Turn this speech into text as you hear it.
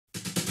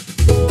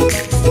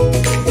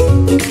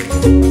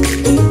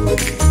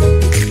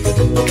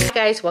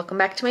guys, welcome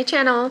back to my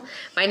channel.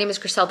 My name is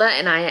Griselda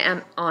and I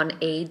am on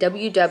a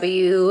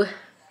WW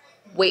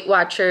Weight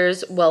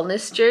Watchers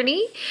wellness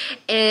journey,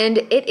 and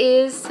it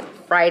is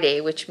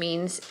Friday, which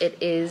means it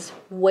is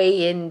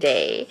weigh-in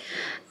day.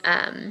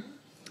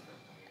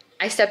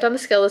 I stepped on the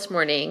scale this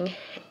morning,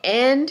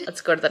 and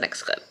let's go to the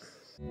next clip.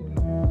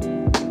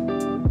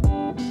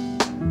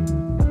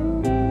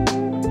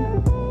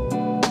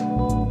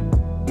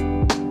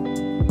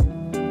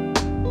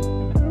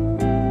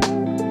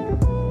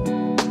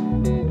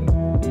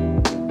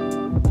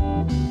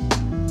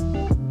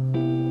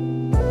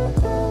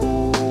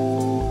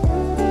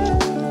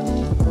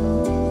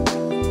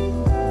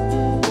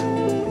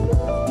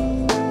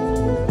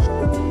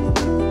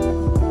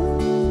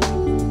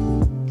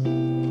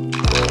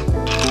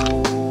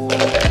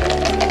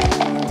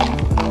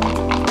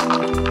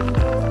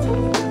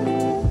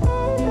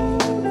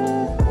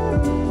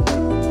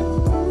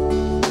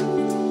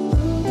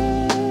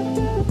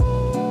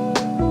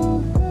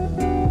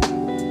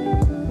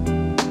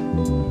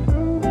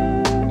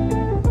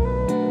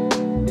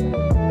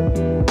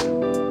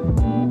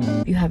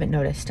 Haven't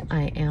noticed,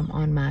 I am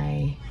on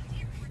my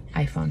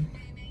iPhone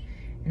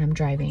and I'm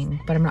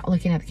driving, but I'm not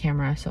looking at the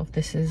camera, so if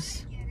this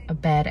is a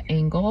bad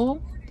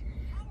angle,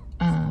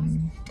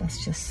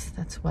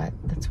 that's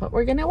what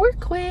we're gonna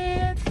work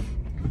with.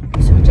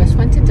 So we just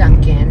went to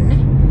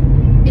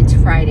Dunkin'. It's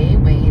Friday,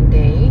 weigh-in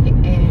day,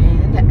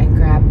 and I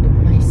grabbed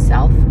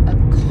myself a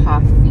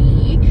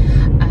coffee.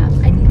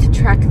 I need to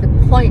track the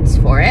points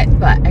for it,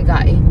 but I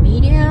got a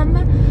medium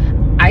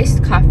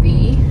iced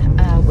coffee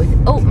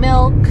with oat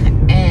milk,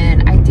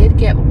 and I did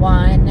get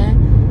one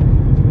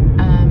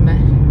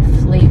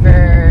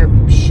flavor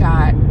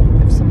shot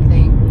of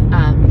something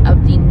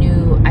of the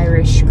new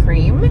Irish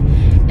cream,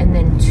 and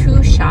then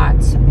 2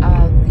 shots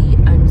of the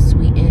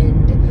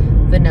unsweetened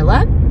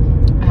vanilla.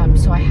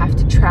 So I have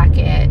to track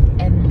it,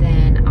 and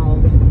then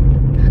I'll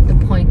put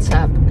the points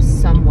up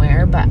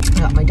somewhere. But I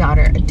got my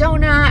daughter a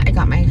donut, I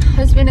got my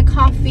husband a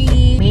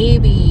coffee,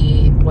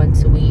 maybe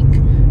once a week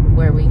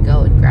where we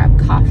go and grab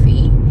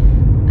coffee,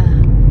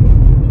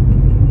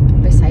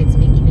 besides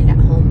making it at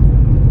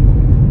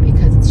home,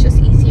 because it's just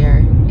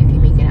easier if you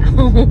make it at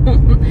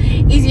home.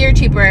 Easier,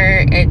 cheaper,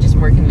 and just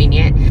more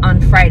convenient.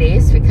 On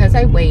Fridays, because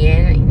I weigh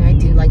in, you know, I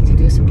do like to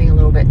do something a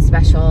little bit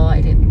special.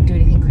 I didn't do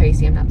anything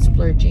crazy. I'm not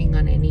splurging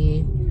on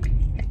any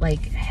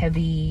like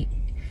heavy,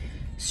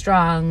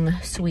 strong,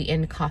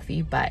 sweetened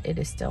coffee, but it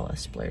is still a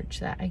splurge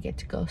that I get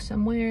to go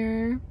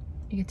somewhere.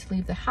 I get to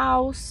leave the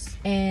house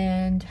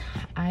and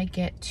I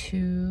get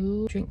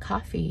to drink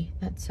coffee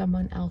that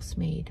someone else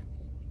made,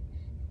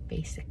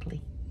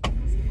 basically.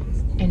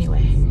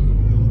 Anyway,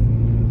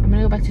 I'm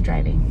gonna go back to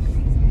driving.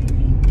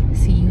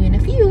 See you in a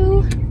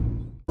few.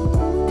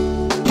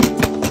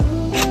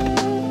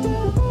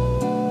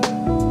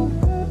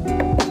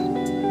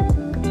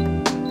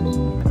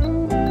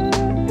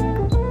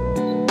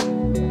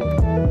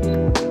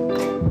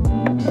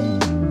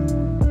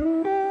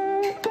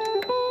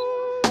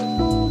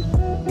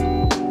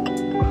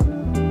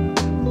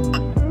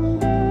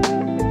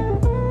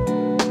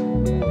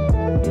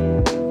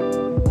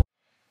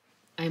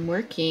 I'm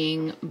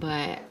working,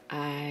 but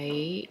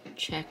I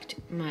checked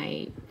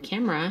my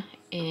camera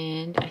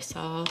and I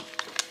saw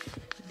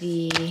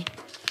the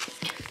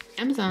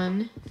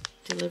Amazon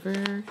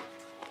deliver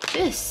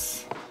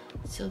this.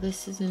 So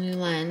this is a new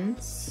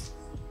lens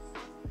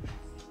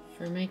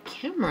for my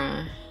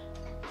camera.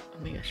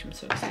 Oh my gosh, I'm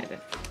so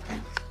excited.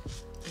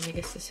 And I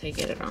guess this is how you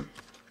get it on.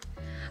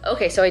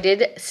 Okay, so I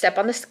did step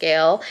on the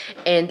scale,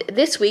 and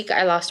this week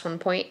I lost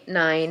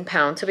 1.9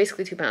 pounds, so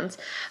basically 2 pounds,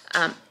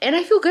 and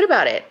I feel good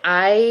about it.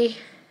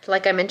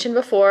 Like I mentioned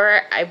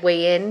before, I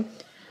weigh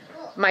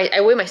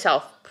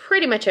myself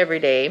pretty much every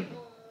day.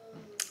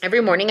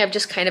 Every morning I've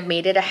just kind of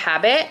made it a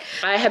habit.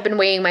 I have been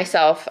weighing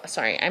myself.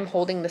 Sorry, I'm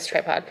holding this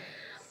tripod.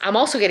 I'm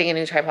also getting a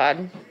new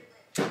tripod,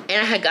 and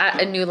I had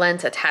got a new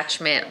lens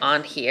attachment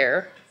on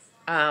here.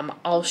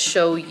 I'll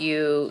show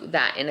you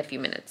that in a few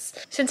minutes.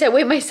 Since I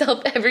weigh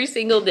myself every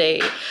single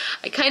day,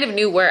 I kind of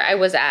knew where I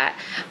was at,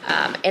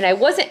 and I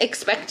wasn't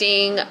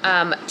expecting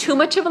too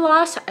much of a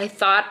loss. I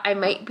thought I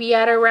might be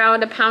at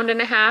around 1.5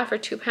 pounds or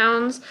 2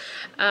 pounds,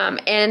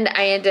 and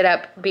I ended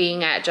up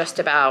being at just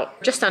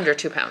under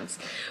 2 pounds,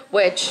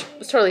 which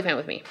was totally fine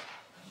with me.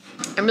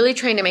 I'm really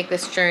trying to make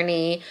this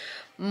journey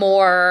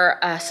more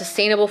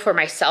sustainable for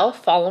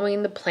myself,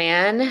 following the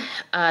plan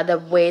the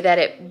way that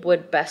it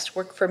would best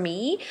work for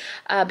me,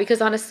 because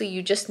honestly,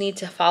 you just need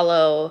to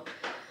follow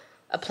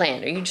a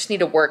plan, or you just need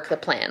to work the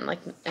plan. Like,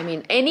 I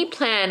mean, any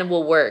plan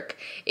will work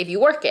if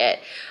you work it,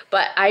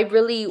 but I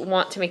really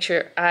want to make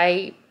sure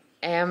I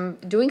am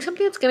doing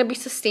something that's going to be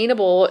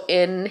sustainable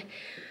in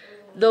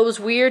those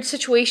weird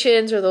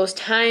situations or those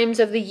times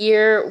of the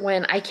year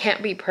when I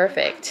can't be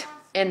perfect.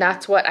 And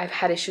that's what I've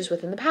had issues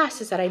with in the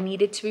past, is that I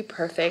needed to be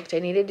perfect. I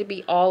needed to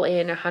be all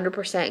in,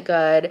 100%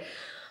 good,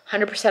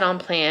 100% on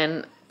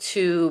plan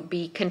to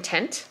be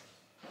content.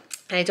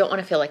 And I don't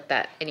want to feel like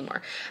that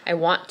anymore. I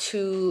want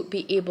to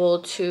be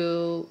able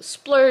to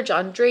splurge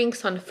on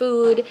drinks, on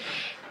food,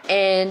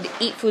 and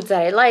eat foods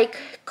that I like,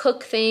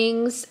 cook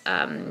things,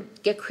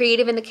 get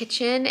creative in the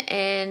kitchen,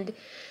 and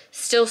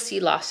still see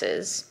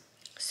losses.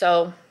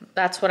 So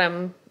that's the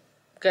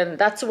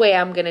way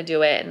I'm gonna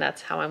do it, and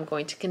that's how I'm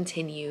going to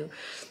continue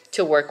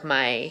to work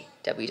my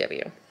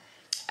WW.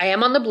 I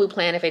am on the blue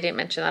plan, if I didn't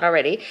mention that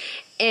already,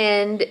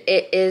 and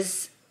it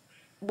is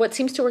what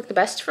seems to work the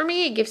best for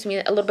me. It gives me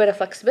a little bit of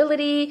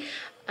flexibility.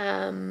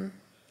 So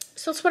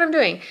that's what I'm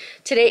doing.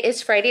 Today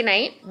is Friday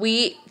night.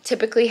 We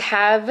typically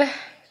have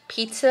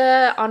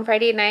pizza on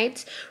Friday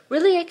nights.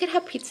 Really, I could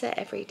have pizza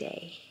every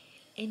day,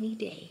 any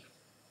day.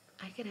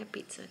 I could have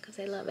pizza because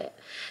I love it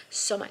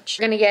so much.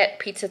 We're gonna get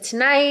pizza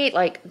tonight,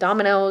 like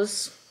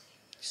Domino's,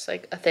 just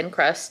like a thin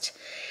crust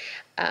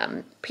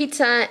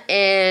pizza,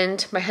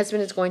 and my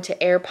husband is going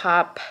to air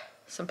pop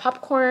some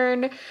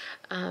popcorn.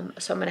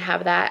 So I'm gonna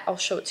have that. I'll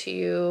show it to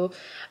you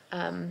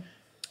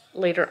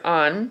later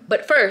on.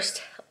 But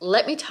first,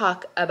 let me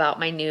talk about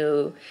my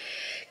new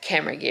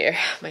camera gear.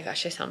 Oh my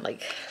gosh, I sound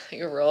like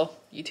a real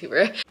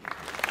YouTuber.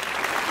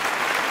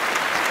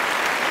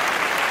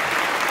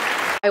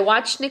 I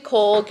watched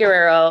Nicole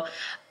Guerrero.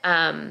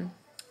 I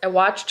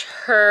watched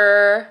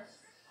her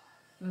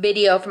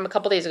video from a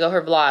couple days ago,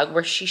 her vlog,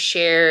 where she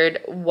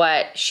shared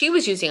what she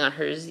was using on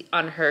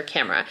her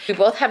camera. We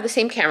both have the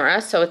same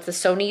camera, so it's the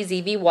Sony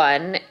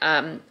ZV-1.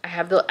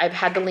 I've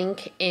had the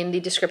link in the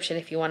description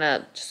if you want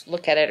to just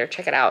look at it or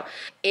check it out.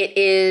 It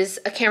is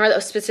a camera that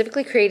was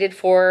specifically created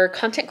for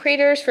content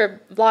creators, for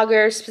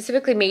vloggers,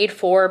 specifically made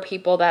for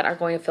people that are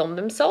going to film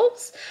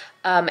themselves,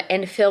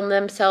 and film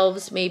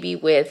themselves maybe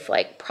with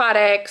like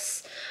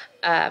products,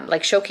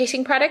 like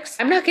showcasing products.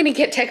 I'm not going to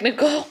get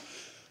technical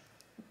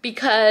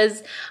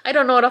because I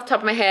don't know it off the top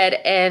of my head,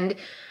 and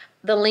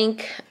the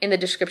link in the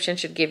description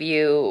should give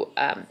you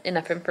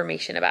enough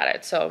information about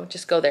it. So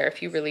just go there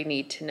if you really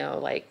need to know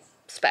like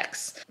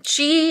specs.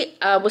 She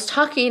was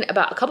talking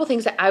about a couple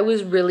things that I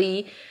was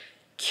really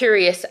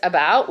curious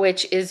about,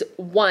 which is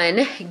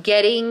one,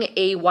 getting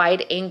a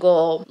wide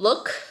angle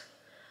look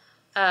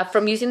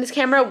from using this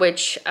camera,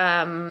 which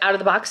out of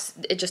the box,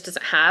 it just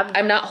doesn't have.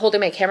 I'm not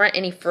holding my camera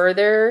any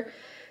further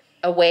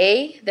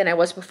away than I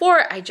was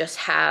before. I just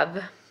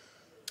have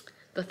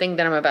the thing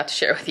that I'm about to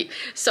share with you.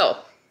 So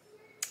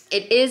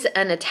it is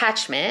an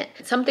attachment,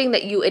 something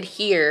that you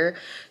adhere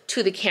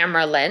to the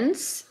camera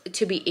lens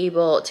to be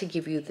able to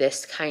give you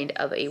this kind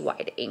of a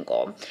wide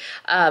angle.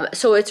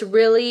 So it's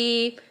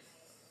really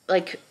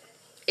like,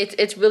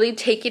 it's really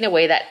taking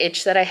away that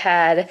itch that I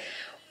had,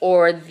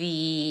 or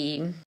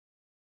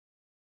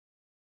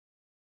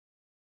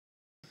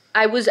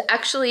I was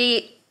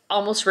actually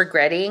almost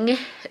regretting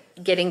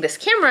getting this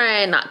camera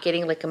and not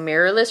getting like a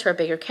mirrorless or a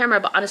bigger camera,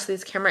 but honestly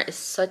this camera is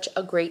such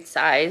a great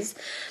size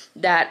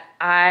that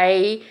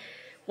I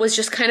was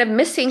just kind of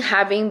missing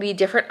having the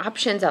different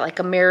options that like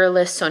a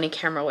mirrorless Sony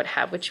camera would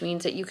have, which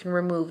means that you can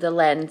remove the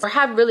lens or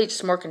have really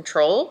just more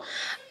control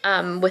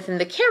within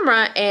the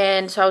camera.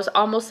 And so I was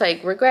almost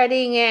like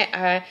regretting it,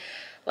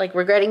 like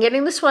regretting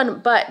getting this one,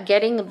 but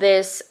getting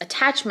this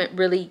attachment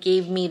really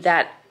gave me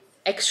that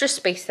extra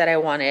space that I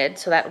wanted.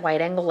 So that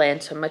wide angle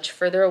lens, so much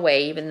further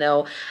away, even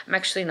though I'm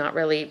actually not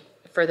really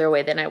further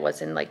away than I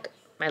was in like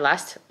my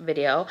last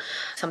video.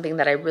 Something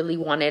that I really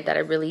wanted, that I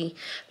really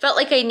felt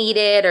like I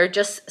needed, or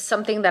just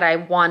something that I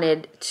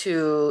wanted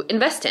to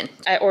invest in.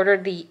 I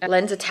ordered the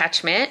lens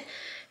attachment,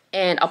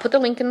 and I'll put the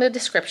link in the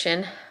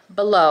description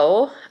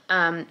below.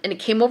 And it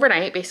came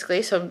overnight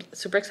basically, so I'm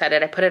super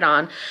excited. I put it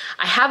on.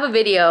 I have a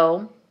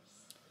video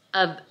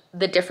of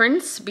the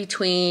difference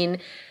between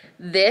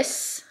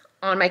this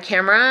on my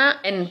camera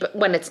and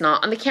when it's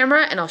not on the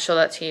camera, and I'll show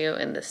that to you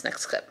in this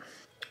next clip.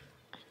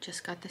 I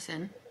just got this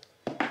in.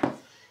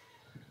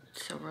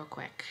 So real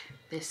quick,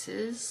 this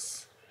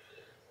is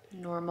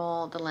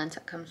normal, the lens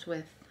that comes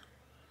with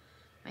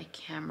my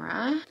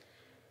camera,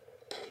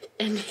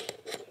 and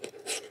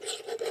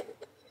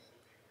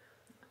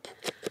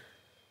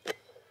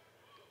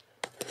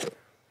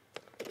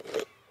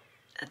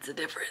that's the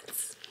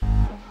difference.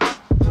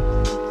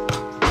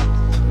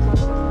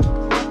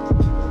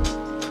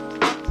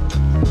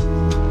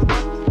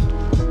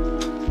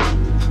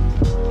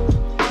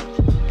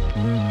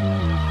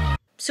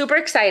 Super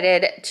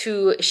excited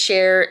to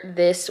share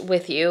this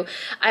with you.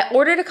 I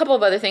ordered a couple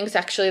of other things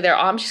actually.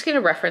 I'm just going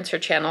to reference her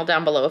channel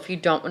down below if you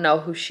don't know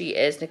who she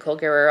is, Nicole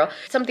Guerrero.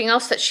 Something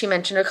else that she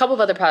mentioned, a couple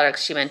of other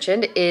products she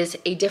mentioned, is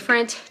a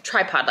different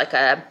tripod, like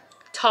a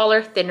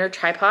taller, thinner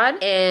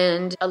tripod,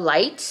 and a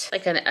light,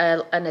 like an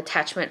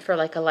attachment for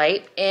like a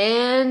light,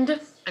 and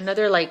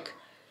another like,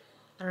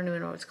 I don't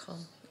even know what it's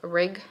called, a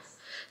rig,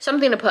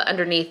 something to put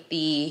underneath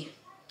the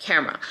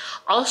camera.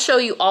 I'll show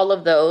you all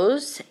of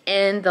those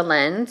and the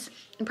lens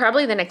in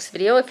probably the next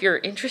video if you're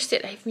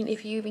interested. I mean,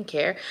 if you even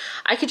care,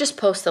 I could just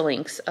post the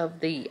links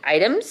of the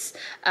items,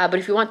 but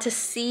if you want to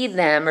see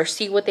them or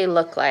see what they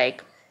look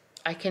like,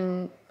 I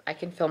can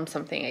film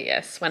something, I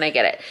guess, when I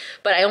get it.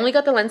 But I only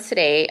got the lens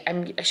today.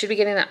 I should be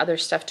getting that other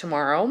stuff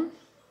tomorrow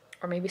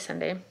or maybe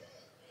Sunday.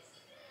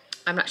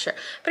 I'm not sure.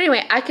 But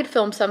anyway, I could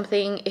film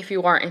something if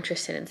you are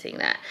interested in seeing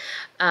that.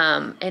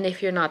 And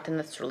if you're not, then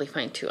that's really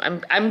fine too.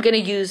 I'm gonna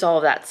use all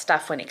of that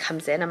stuff when it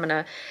comes in. I'm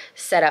gonna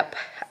set up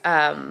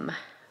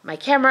my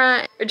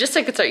camera just so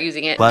I could start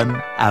using it.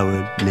 1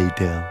 hour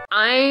later.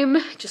 I'm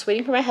just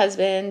waiting for my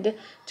husband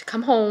to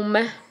come home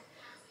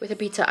with a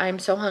pizza. I'm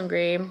so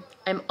hungry.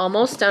 I'm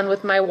almost done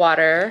with my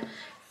water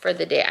for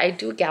the day. I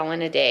do a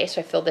gallon a day,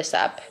 so I fill this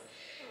up.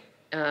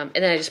 And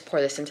then I just pour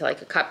this into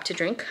like a cup to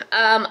drink.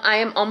 I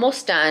am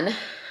almost done.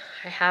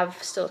 I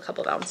have still a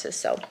couple of ounces,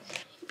 so.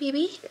 Hey,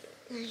 baby.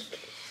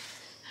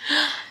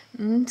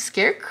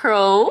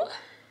 Scarecrow.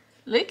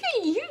 Look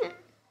at you.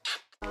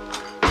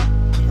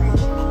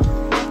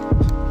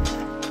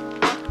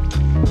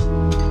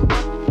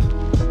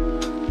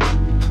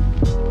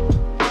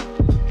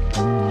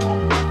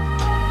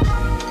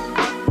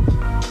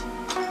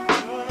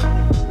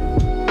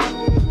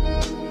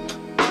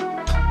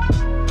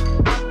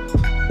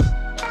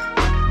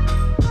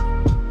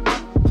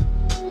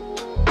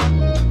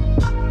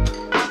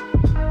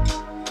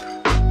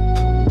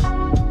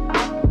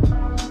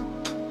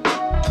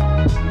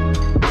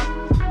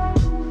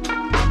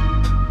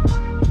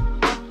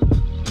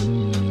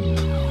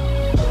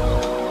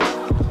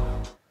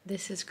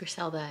 This is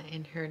Griselda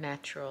in her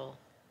natural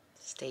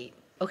state.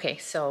 Okay,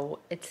 so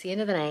it's the end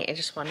of the night. I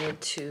just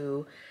wanted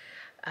to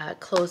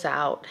close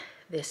out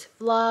this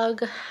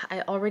vlog.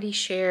 I already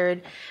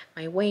shared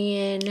my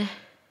weigh-in,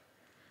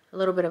 a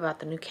little bit about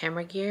the new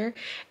camera gear,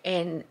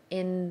 and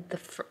in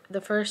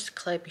the first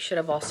clip, you should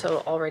have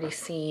also already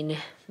seen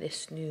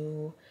this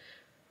new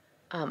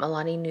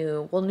Alani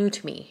Nu, well, new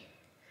to me,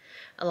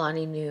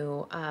 Alani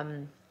Nu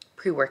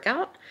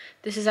pre-workout.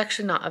 This is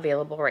actually not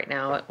available right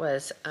now. It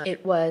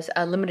was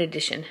a limited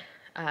edition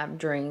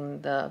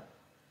during the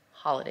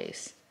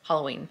holidays,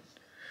 Halloween.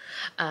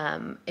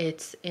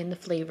 It's in the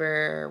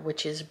flavor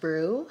witch's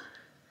brew,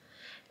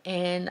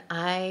 and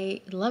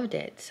I loved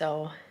it,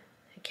 so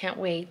I can't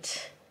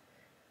wait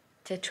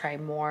to try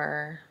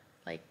more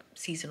like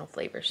seasonal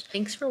flavors.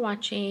 Thanks for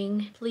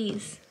watching.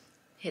 Please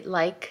hit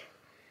like,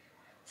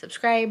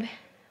 subscribe,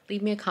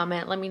 leave me a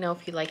comment, let me know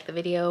if you like the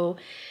video,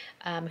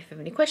 if you have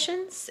any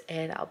questions,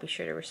 and I'll be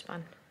sure to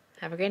respond.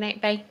 Have a great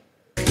night. Bye.